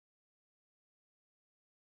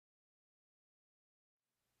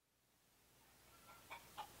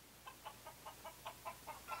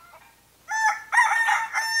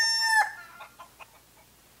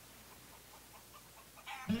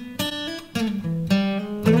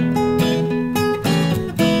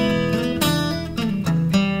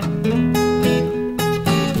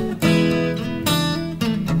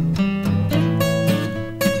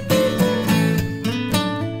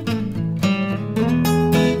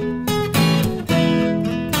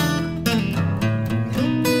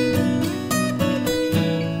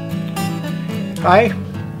Hi,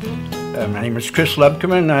 my name is Chris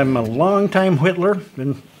Lebkeman. I'm a longtime whittler,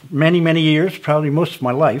 been many years, probably most of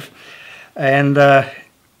my life. And I've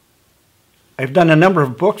done a number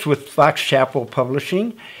of books with Fox Chapel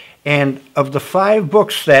Publishing. And of the 5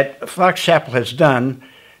 books that Fox Chapel has done,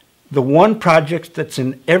 the one project that's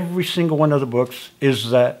in every single one of the books is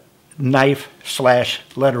the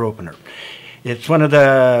knife/letter opener. It's one of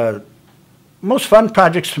the most fun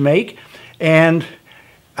projects to make, and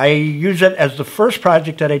I use it as the first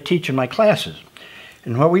project that I teach in my classes.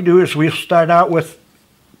 And what we do is we start out with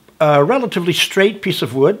a relatively straight piece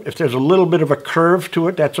of wood. If there's a little bit of a curve to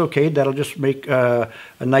it, that's okay. That'll just make a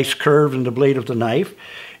nice curve in the blade of the knife.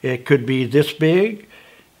 It could be this big.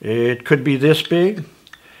 It could be this big.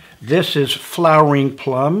 This is flowering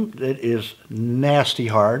plum. It is nasty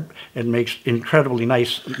hard. It makes incredibly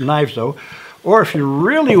nice knives though. Or if you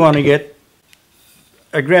really want to get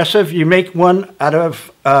aggressive, you make one out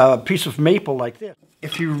of a piece of maple like this.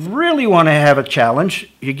 If you really want to have a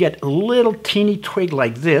challenge, you get a little teeny twig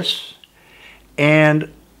like this,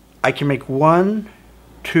 and I can make I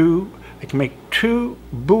can make two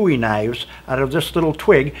Bowie knives out of this little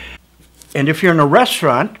twig. And if you're in a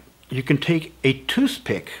restaurant, you can take a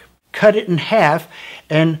toothpick, cut it in half,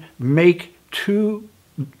 and make 2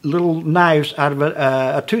 little knives out of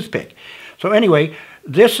a toothpick. So anyway,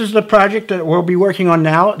 this is the project that we'll be working on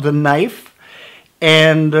now, the knife.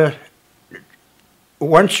 And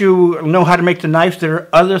once you know how to make the knife, there are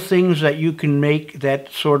other things that you can make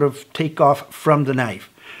that sort of take off from the knife.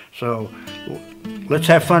 So let's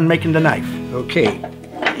have fun making the knife. Okay,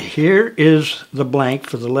 here is the blank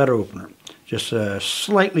for the letter opener. Just a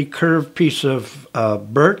slightly curved piece of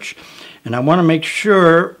birch. And I want to make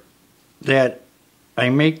sure that I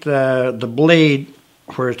make the blade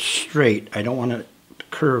where it's straight. I don't want it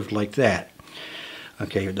curved like that.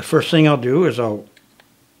 Okay, the first thing I'll do is I'll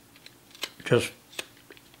just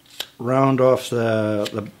round off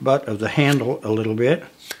the butt of the handle a little bit.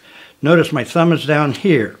 Notice my thumb is down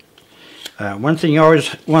here. One thing you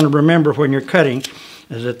always want to remember when you're cutting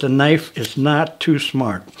is that the knife is not too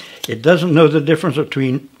smart. It doesn't know the difference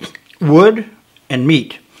between wood and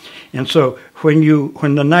meat. And so when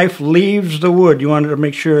the knife leaves the wood, you want to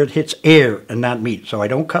make sure it hits air and not meat. So I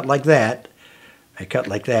don't cut like that. I cut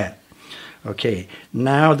like that. Okay,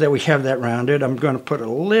 now that we have that rounded, I'm going to put a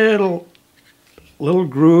little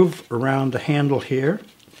groove around the handle here.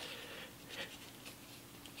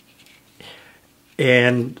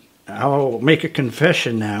 And I'll make a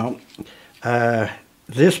confession now.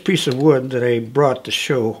 This piece of wood that I brought to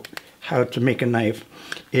show how to make a knife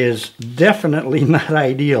is definitely not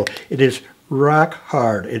ideal. It is rock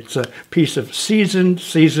hard. It's a piece of seasoned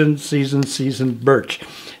birch.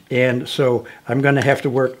 And so I'm going to have to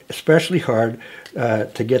work especially hard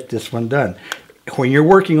to get this one done. When you're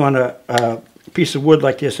working on a piece of wood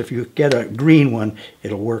like this, if you get a green one,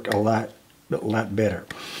 it'll work a lot better.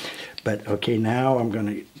 But okay, now I'm going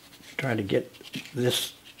to try to get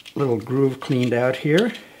this little groove cleaned out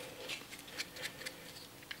here.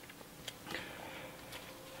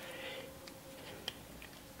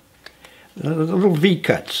 The little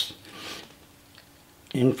V-cuts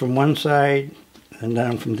in from one side and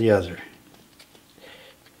down from the other.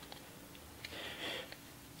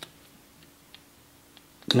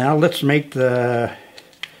 Now let's make the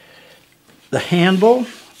handle.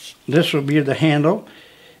 This will be the handle,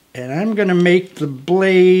 and I'm going to make the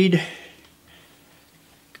blade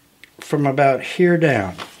from about here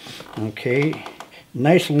down. Okay,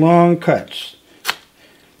 nice long cuts.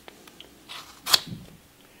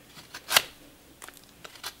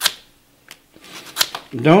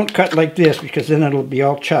 Don't cut like this because then it'll be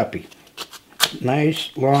all choppy.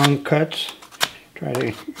 Nice long cuts. Try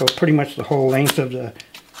to go pretty much the whole length of the...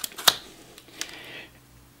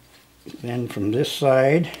 Then from this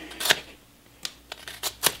side,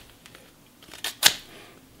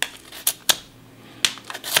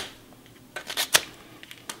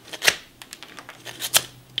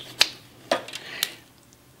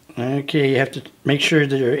 okay, you have to make sure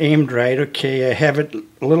that you're aimed right. Okay, I have it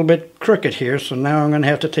a little bit crooked here, so now I'm going to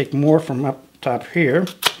have to take more from up top here.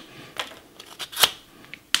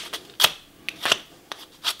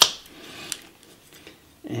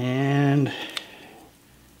 And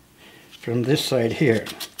from this side here.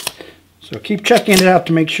 So keep checking it out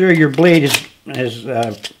to make sure your blade is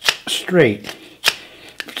straight.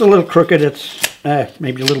 If it's a little crooked, it's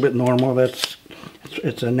maybe a little bit normal. It's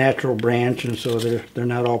a natural branch, and so they're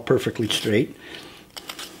not all perfectly straight.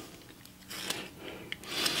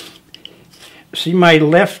 See my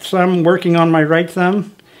left thumb working on my right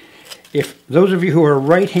thumb? If those of you who are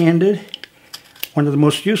right-handed, one of the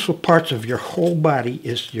most useful parts of your whole body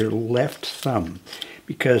is your left thumb,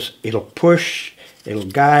 because it'll push, it'll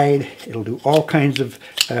guide, it'll do all kinds of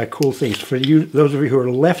cool things. For you, those of you who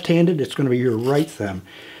are left-handed, it's going to be your right thumb.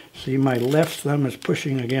 See, my left thumb is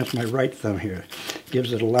pushing against my right thumb here.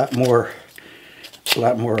 Gives it a lot more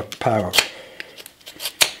power.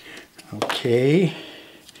 Okay,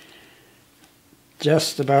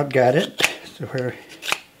 just about got it. So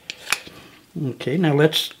okay, now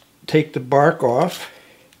let's take the bark off.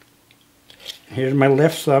 Here's my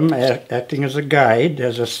left thumb acting as a guide,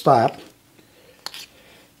 as a stop.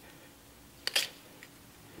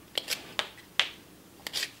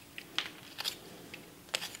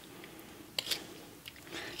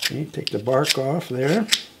 Okay, take the bark off there.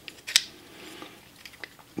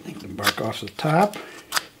 Take the bark off the top.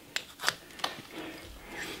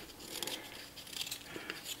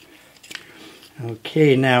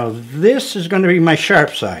 Okay, now this is going to be my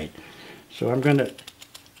sharp side. So I'm going to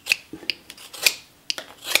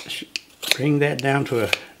bring that down to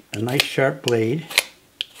a nice sharp blade.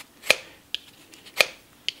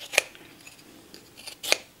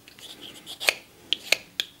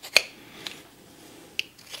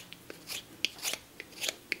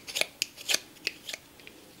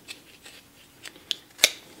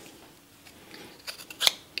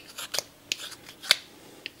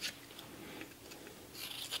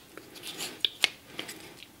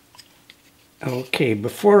 Okay,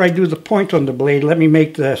 before I do the point on the blade, let me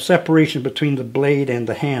make the separation between the blade and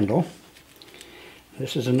the handle.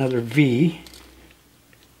 This is another V.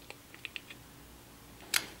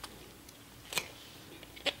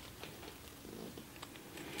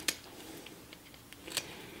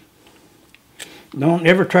 Don't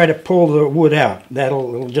ever try to pull the wood out.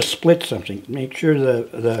 It'll just split something. Make sure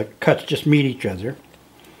the cuts just meet each other.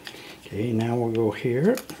 Okay, now we'll go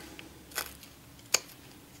here.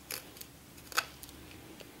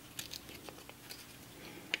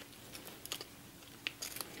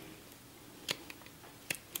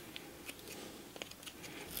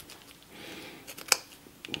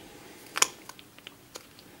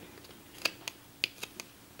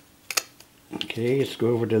 Okay, let's go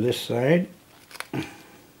over to this side of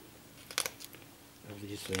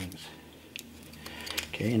these things.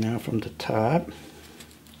 Okay, now from the top.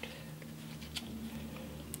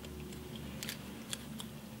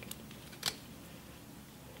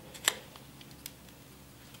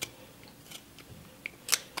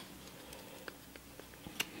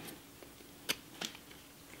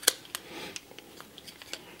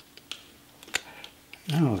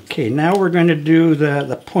 Okay, now we're going to do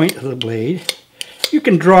the point of the blade. You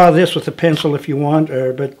can draw this with a pencil if you want,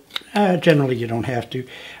 but generally you don't have to.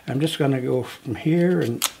 I'm just going to go from here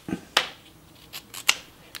and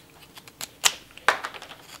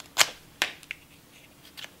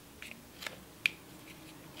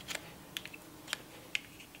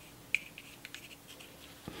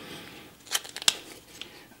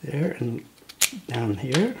there and down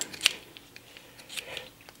here.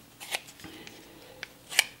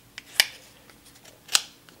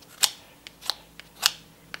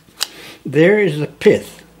 There is the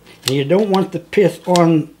pith, and you don't want the pith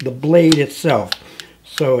on the blade itself.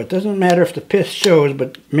 So it doesn't matter if the pith shows,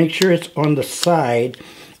 but make sure it's on the side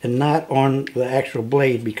and not on the actual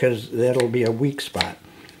blade, because that'll be a weak spot.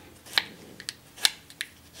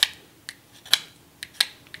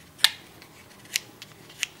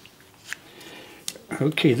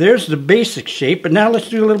 Okay, there's the basic shape, but now let's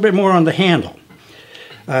do a little bit more on the handle.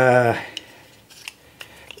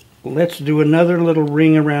 Let's do another little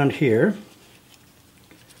ring around here.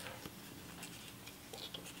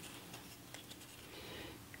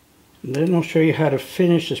 And then I'll show you how to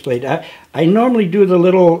finish this blade. I normally do the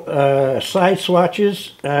little side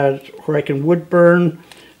swatches where I can wood burn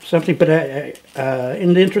something, but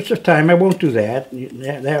in the interest of time I won't do that.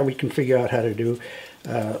 That we can figure out how to do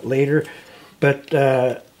later. But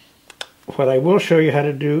what I will show you how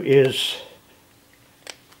to do is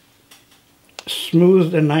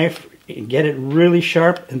smooth the knife, get it really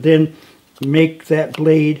sharp, and then make that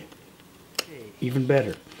blade even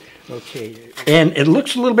better. Okay, and it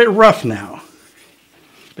looks a little bit rough now,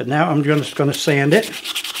 but now I'm just going to sand it.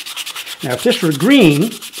 Now if this were green,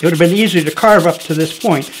 it would have been easier to carve up to this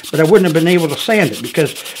point, but I wouldn't have been able to sand it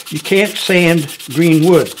because you can't sand green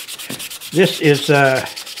wood. This is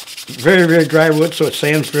very, very dry wood, so it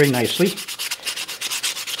sands very nicely.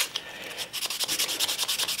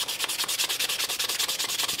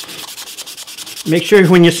 Make sure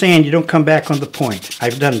when you sand you don't come back on the point.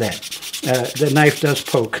 I've done that. The knife does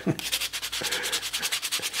poke.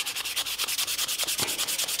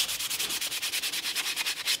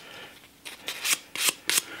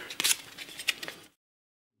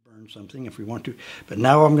 something if we want to. But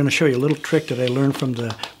now I'm going to show you a little trick that I learned from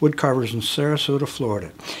the wood carvers in Sarasota,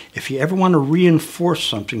 Florida. If you ever want to reinforce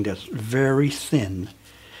something that's very thin,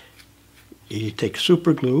 you take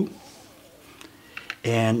super glue,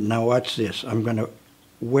 and now watch this. I'm going to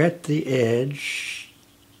wet the edge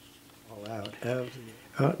all out.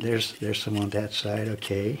 Oh, there's some on that side.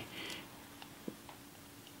 Okay.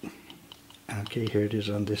 Okay, here it is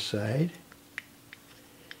on this side.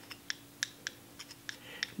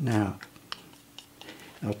 Now,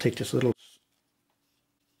 I'll take this little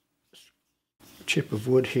chip of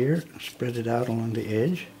wood here, spread it out along the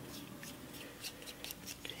edge,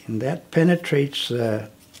 and that penetrates that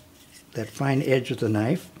fine edge of the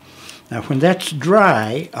knife. Now, when that's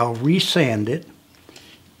dry, I'll resand it,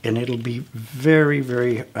 and it'll be very,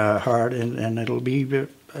 very hard, and it'll be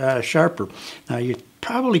sharper. Now, you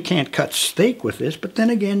probably can't cut steak with this, but then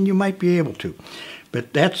again, you might be able to.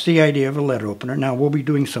 But that's the idea of a letter opener. Now we'll be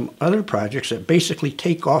doing some other projects that basically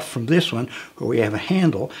take off from this one where we have a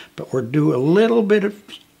handle, but we'll do a little bit of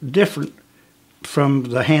different from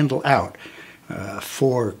the handle out. A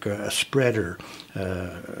fork, a spreader,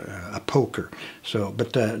 a poker. So,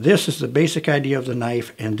 but this is the basic idea of the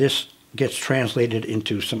knife, and this gets translated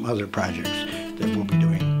into some other projects that we'll be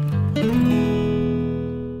doing.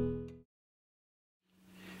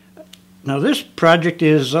 Now this project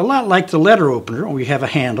is a lot like the letter opener. We have a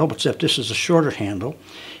handle, except this is a shorter handle.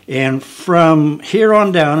 And from here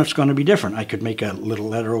on down, it's going to be different. I could make a little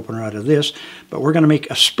letter opener out of this, but we're going to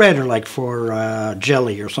make a spreader like for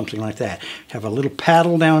jelly or something like that. Have a little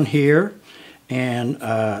paddle down here, and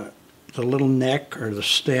the little neck or the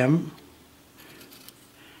stem.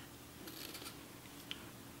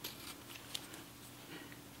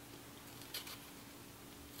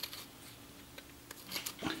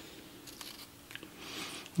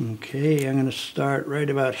 Okay, I'm going to start right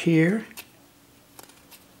about here.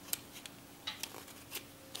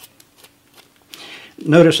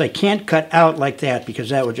 Notice I can't cut out like that because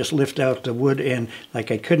that would just lift out the wood, and like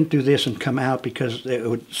I couldn't do this and come out because it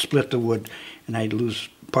would split the wood and I'd lose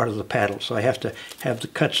part of the paddle. So I have to have the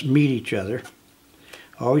cuts meet each other.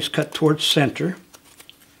 Always cut towards center.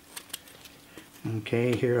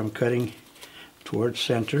 Okay, here I'm cutting towards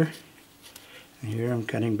center. And here I'm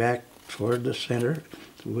cutting back toward the center.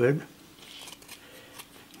 Wood.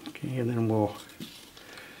 Okay, and then we'll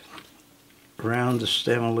round the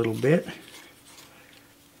stem a little bit.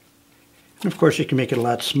 And of course you can make it a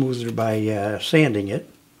lot smoother by sanding it.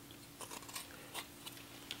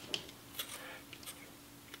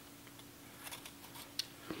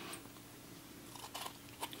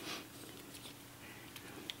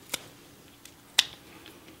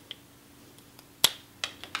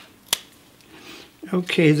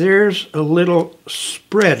 Okay, there's a little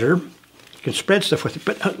spreader. You can spread stuff with it,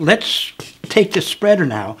 but let's take this spreader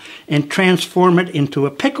now and transform it into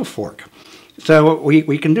a pickle fork. So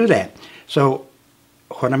we can do that. So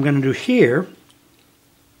what I'm going to do here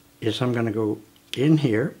is I'm going to go in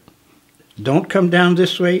here. Don't come down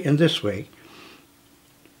this way and this way.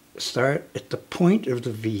 Start at the point of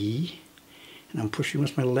the V, and I'm pushing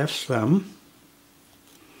with my left thumb.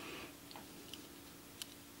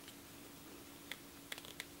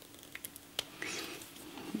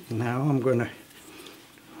 Now I'm going to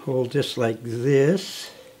hold this like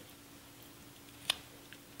this.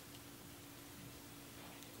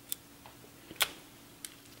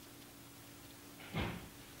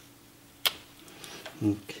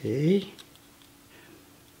 Okay.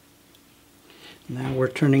 Now we're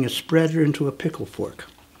turning a spreader into a pickle fork.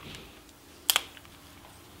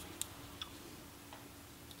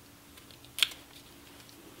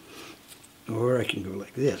 Or I can go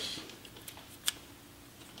like this.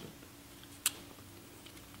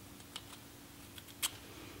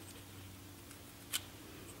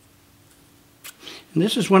 And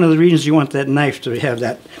this is one of the reasons you want that knife to have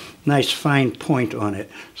that nice fine point on it,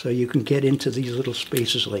 so you can get into these little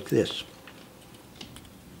spaces like this.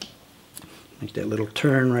 Like that little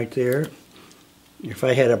turn right there. If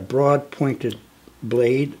I had a broad pointed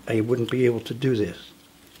blade, I wouldn't be able to do this.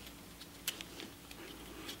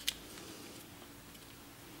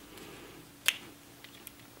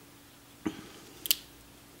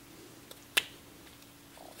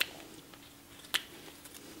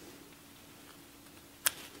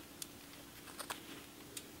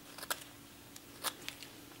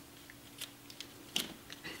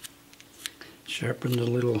 Sharpen the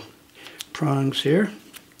little prongs here.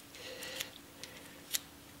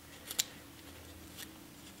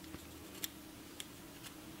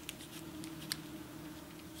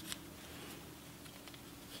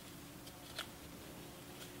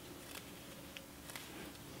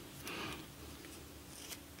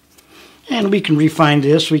 And we can refine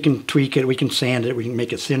this, we can tweak it, we can sand it, we can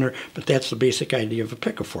make it thinner, but that's the basic idea of a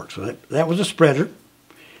pickle fork. So that was a spreader,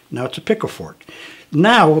 now it's a pickle fork.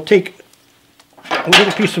 Now we'll take a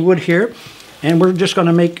little piece of wood here, and we're just going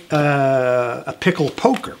to make a pickle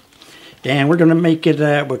poker. And we're going to make it,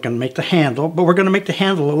 we're going to make the handle, but we're going to make the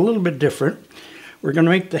handle a little bit different. We're going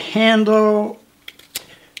to make the handle,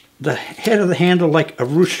 the head of the handle like a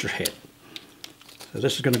rooster head. So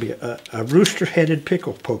this is going to be a rooster-headed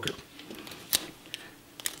pickle poker.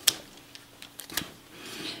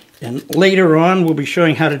 And later on, we'll be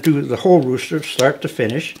showing how to do the whole rooster, start to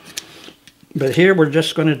finish. But here we're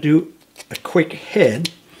just going to do a quick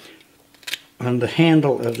head on the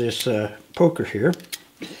handle of this poker here.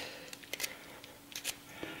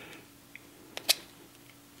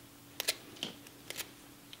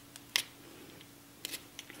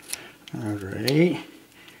 All right.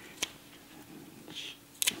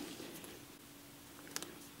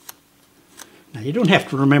 Now you don't have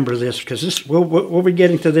to remember this because this we'll be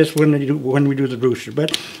getting to this when we do the rooster.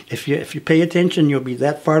 But if you pay attention, you'll be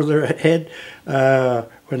that farther ahead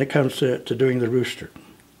when it comes to doing the rooster.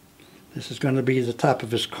 This is going to be the top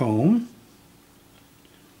of his comb.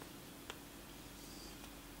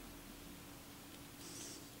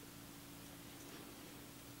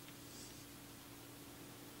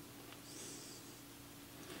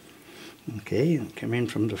 Okay, and come in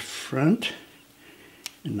from the front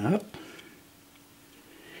and up.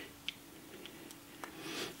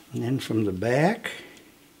 And then from the back,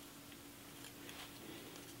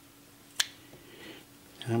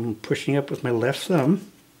 I'm pushing up with my left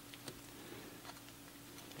thumb.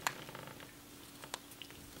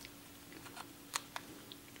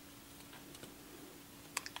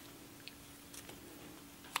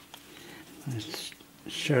 Let's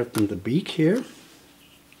sharpen the beak here.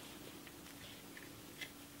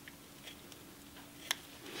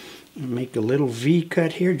 Make a little V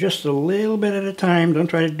cut here, just a little bit at a time. Don't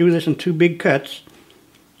try to do this in two big cuts.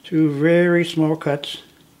 Two very small cuts.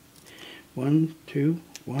 1, 2,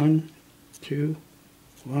 1, 2,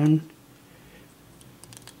 1,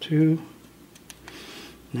 2.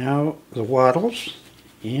 Now the wattles.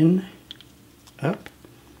 In, up,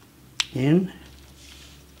 in,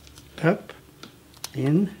 up,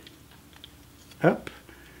 in, up.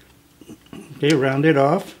 Okay, round it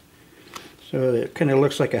off. So it kind of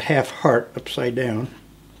looks like a half heart upside down.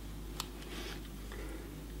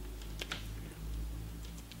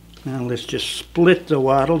 Now let's just split the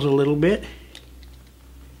wattles a little bit.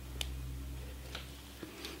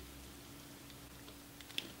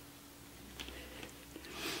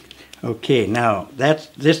 Okay, now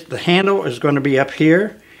the handle is going to be up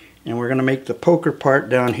here, and we're going to make the poker part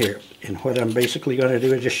down here. And what I'm basically going to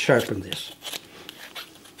do is just sharpen this.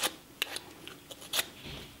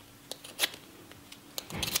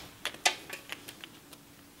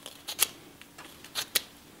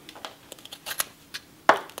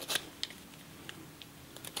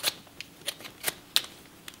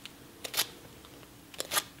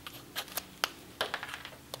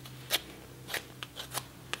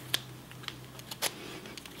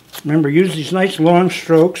 Remember, use these nice long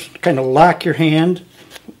strokes, kind of lock your hand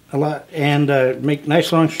a lot, and make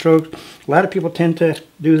nice long strokes. A lot of people tend to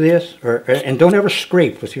do this, and don't ever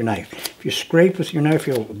scrape with your knife. If you scrape with your knife,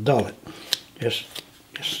 you'll dull it. Just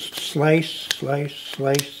slice, slice,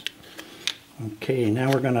 slice. Okay,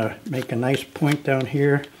 now we're going to make a nice point down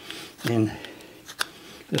here, and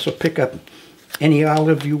this will pick up any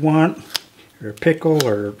olive you want, or pickle,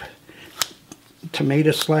 or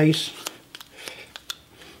tomato slice.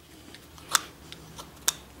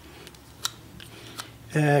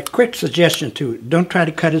 Quick suggestion too, don't try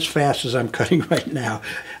to cut as fast as I'm cutting right now.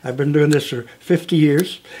 I've been doing this for 50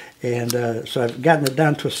 years, and so I've gotten it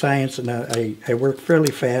down to a science, and I work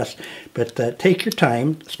fairly fast. But take your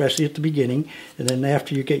time, especially at the beginning, and then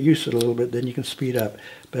after you get used to it a little bit, then you can speed up.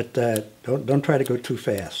 But don't try to go too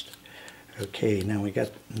fast. Okay, now we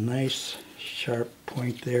got a nice sharp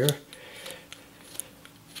point there.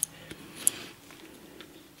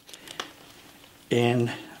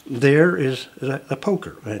 And there is a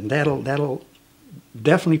poker, and that'll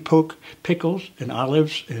definitely poke pickles and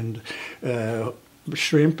olives and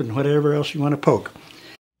shrimp and whatever else you want to poke.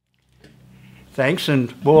 Thanks,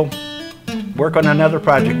 and we'll work on another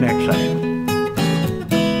project next time.